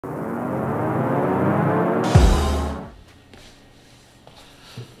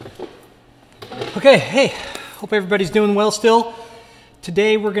Okay, hey, hope everybody's doing well still.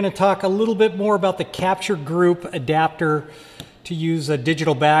 Today we're going to talk a little bit more about the Kapture Group adapter to use a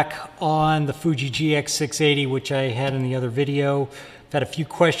digital back on the Fuji GX680, which I had in the other video. I've had a few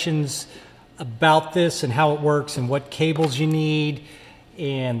questions about this and how it works and what cables you need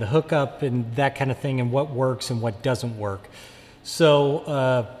and the hookup and that kind of thing and what works and what doesn't work. So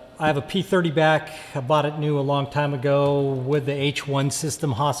I have a P30 back. I bought it new a long time ago with the H1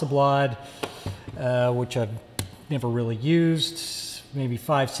 system Hasselblad, which I've never really used, maybe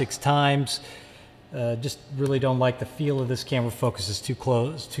 5-6 times. Just really don't like the feel of this camera. Focus is too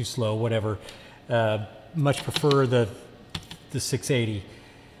close, too slow, whatever. Much prefer the 680.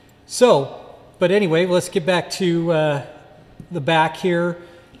 So, but anyway, let's get back to the back here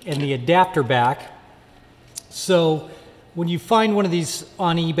and the adapter back. So when you find one of these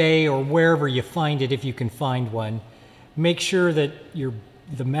on eBay or wherever you find it, if you can find one, make sure that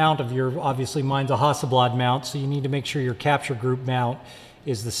the mount of your, obviously mine's a Hasselblad mount, so you need to make sure your Kapture Group mount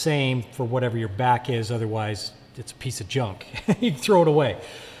is the same for whatever your back is, otherwise it's a piece of junk. You throw it away.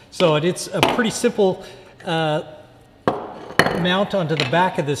 So it's a pretty simple mount onto the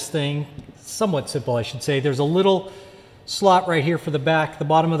back of this thing, somewhat simple I should say. There's a little slot right here for the back, the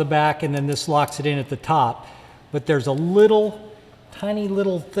bottom of the back, and then this locks it in at the top. But there's a little, tiny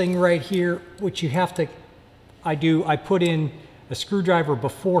little thing right here, which you have to, I put in a screwdriver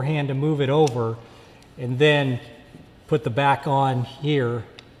beforehand to move it over, and then put the back on here,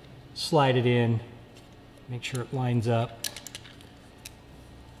 slide it in, make sure it lines up.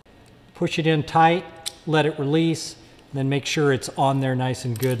 Push it in tight, let it release, and then make sure it's on there nice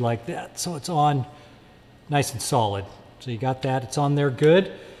and good like that. So it's on nice and solid. So you got that, it's on there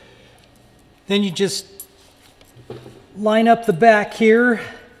good. Then you just line up the back here.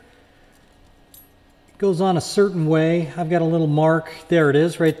 It goes on a certain way. I've got a little mark, there it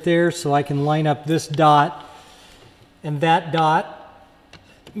is right there, so I can line up this dot and that dot,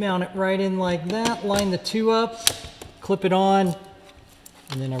 mount it right in like that, line the two up, clip it on,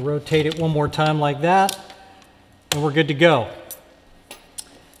 and then I rotate it one more time like that, and we're good to go.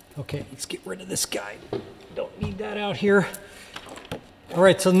 Okay, let's get rid of this guy. Don't need that out here. All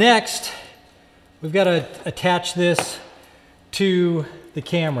right, so next, we've got to attach this to the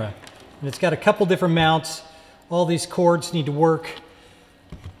camera. And it's got a couple different mounts. All these cords need to work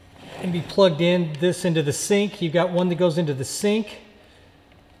and be plugged in. This into the sink. You've got one that goes into the sink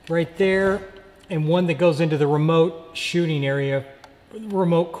right there, and one that goes into the remote shooting area,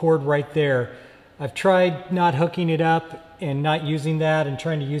 remote cord right there. I've tried not hooking it up and not using that and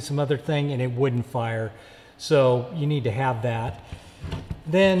trying to use some other thing, and it wouldn't fire. So you need to have that.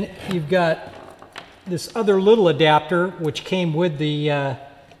 Then you've got this other little adapter, which came with the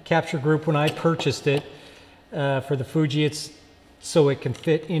Kapture Group when I purchased it for the Fuji. It's so it can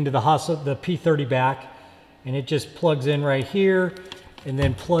fit into the P30 back, and it just plugs in right here and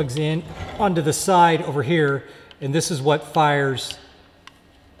then plugs in onto the side over here, and this is what fires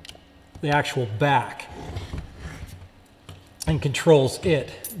the actual back and controls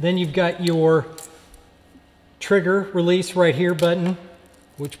it. Then you've got your trigger release right here button,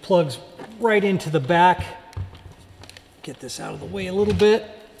 which plugs right into the back. Get this out of the way a little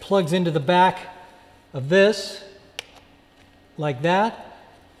bit. Plugs into the back of this like that.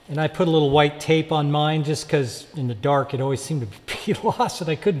 And I put a little white tape on mine just because in the dark it always seemed to be lost and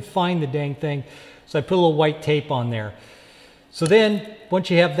I couldn't find the dang thing. So I put a little white tape on there. So then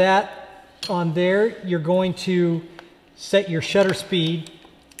once you have that on there, you're going to set your shutter speed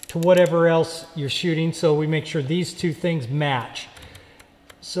to whatever else you're shooting. So we make sure these two things match.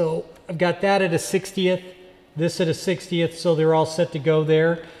 So I've got that at a 60th, this at a 60th, so they're all set to go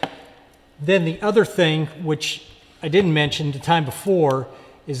there. Then the other thing, which I didn't mention the time before,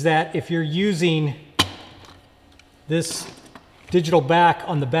 is that if you're using this digital back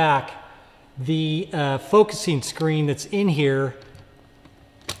on the back, the focusing screen that's in here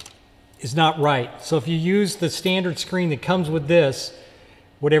is not right. So if you use the standard screen that comes with this,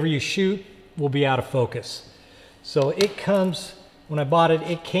 whatever you shoot will be out of focus. So it comes, when I bought it,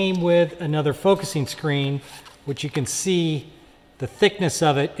 it came with another focusing screen, which you can see the thickness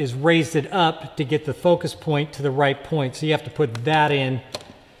of it is raised it up to get the focus point to the right point. So you have to put that in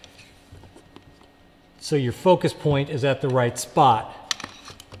so your focus point is at the right spot.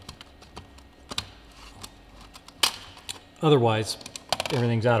 Otherwise,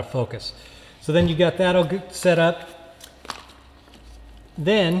 everything's out of focus. So then you got that all set up.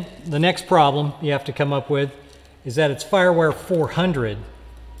 Then the next problem you have to come up with is that it's FireWire 400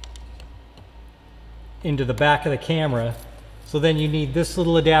 into the back of the camera. So then you need this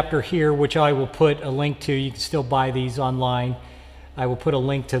little adapter here, which I will put a link to. You can still buy these online. I will put a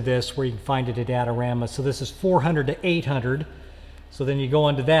link to this where you can find it at Adorama. So this is 400 to 800. So then you go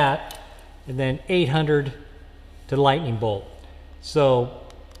into that, and then 800 to lightning bolt. So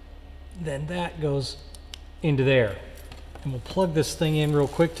then that goes into there. And we'll plug this thing in real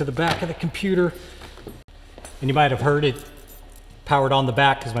quick to the back of the computer. And you might have heard it powered on the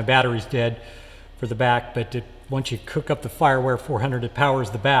back because my battery's dead for the back, but once you hook up the FireWire 400, it powers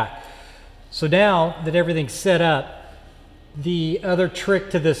the back. So now that everything's set up, the other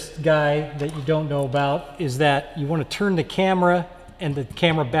trick to this guy that you don't know about is that you want to turn the camera and the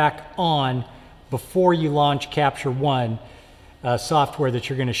camera back on before you launch Kapture One software that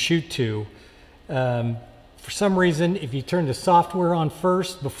you're going to shoot to. For some reason, if you turn the software on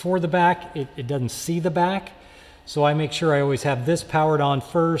first before the back, it doesn't see the back. So I make sure I always have this powered on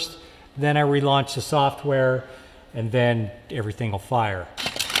first, then I relaunch the software, and then everything will fire,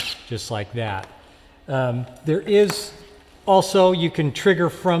 just like that. There is also, you can trigger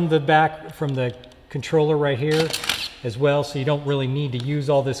from the back, from the controller right here as well, so you don't really need to use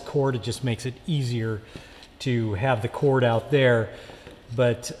all this cord. It just makes it easier to have the cord out there.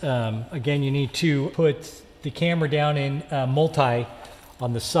 But again, you need to put the camera down in multi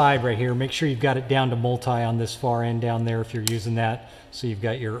on the side right here. Make sure you've got it down to multi on this far end down there if you're using that. So you've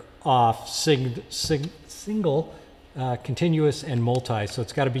got your off, single, continuous, and multi. So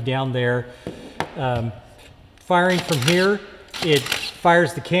it's got to be down there. Firing from here, it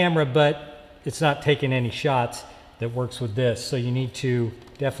fires the camera, but it's not taking any shots. That works with this. So you need to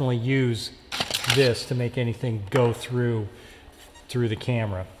definitely use this to make anything go through the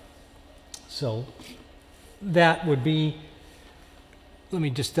camera. So that would be, let me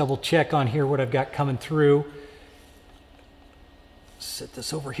just double check on here what I've got coming through. Set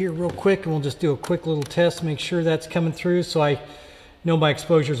this over here real quick and we'll just do a quick little test, make sure that's coming through. So I know my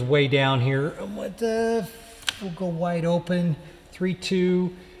exposure is way down here. We'll go wide open, 3,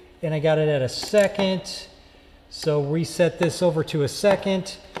 2, and I got it at a second. So reset this over to a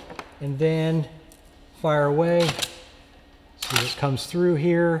second and then fire away. See what comes through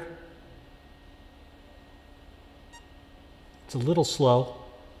here. It's a little slow.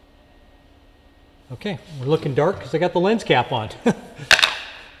 Okay, we're looking dark because I got the lens cap on.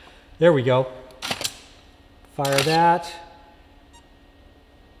 There we go. Fire that.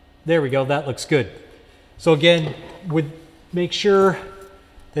 There we go, that looks good. So again, make sure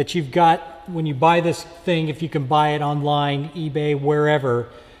that you've got, when you buy this thing, if you can buy it online, eBay, wherever,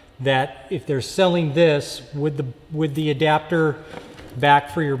 that if they're selling this with the adapter back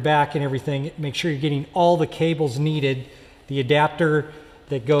for your back and everything, make sure you're getting all the cables needed. The adapter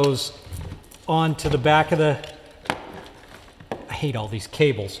that goes onto the back of the, I hate all these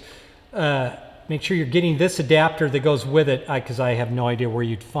cables. Make sure you're getting this adapter that goes with it, because I have no idea where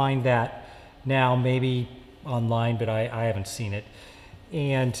you'd find that now, maybe online, but I haven't seen it.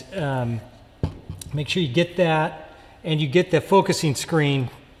 And make sure you get that, and you get the focusing screen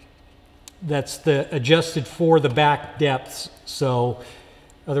that's adjusted for the back depths. So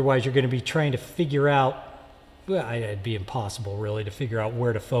otherwise you're going to be trying to figure out, well, it'd be impossible really to figure out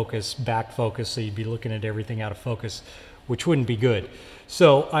where to focus, back focus, so you'd be looking at everything out of focus, which wouldn't be good.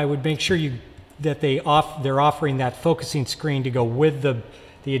 So I would make sure that they're offering that focusing screen to go with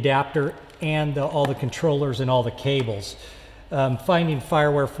the adapter and all the controllers and all the cables. Finding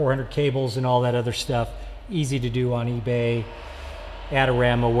FireWire 400 cables and all that other stuff, easy to do on eBay,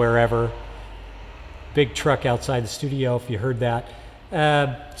 Adorama, wherever. Big truck outside the studio if you heard that.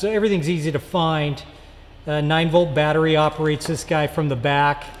 So everything's easy to find. 9-volt battery operates this guy from the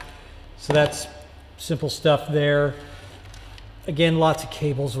back. So that's simple stuff there. Again, lots of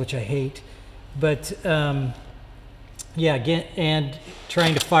cables, which I hate. But yeah, again, and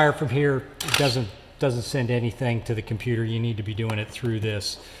trying to fire from here, it doesn't send anything to the computer. You need to be doing it through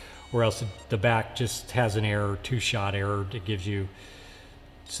this, or else the back just has an error, 2-shot error it gives you.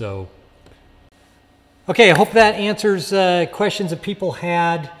 So, okay, I hope that answers questions that people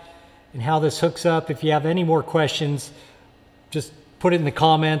had and how this hooks up. If you have any more questions, just put it in the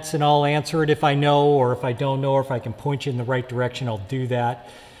comments and I'll answer it if I know, or if I don't know, or if I can point you in the right direction, I'll do that.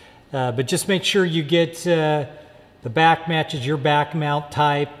 But just make sure you get the back matches your back mount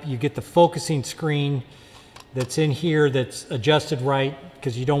type. You get the focusing screen that's in here that's adjusted right,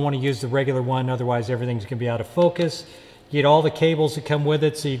 because you don't want to use the regular one, otherwise everything's going to be out of focus. You get all the cables that come with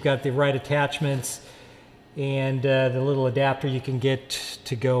it, so you've got the right attachments, and the little adapter you can get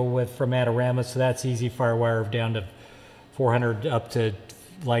to go with from Adorama, so that's easy. FireWire down to 400 up to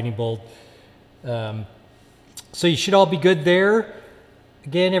lightning bolt. So you should all be good there.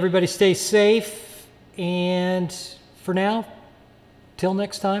 Again, everybody stay safe, and for now, till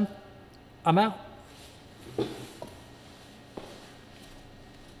next time, I'm out.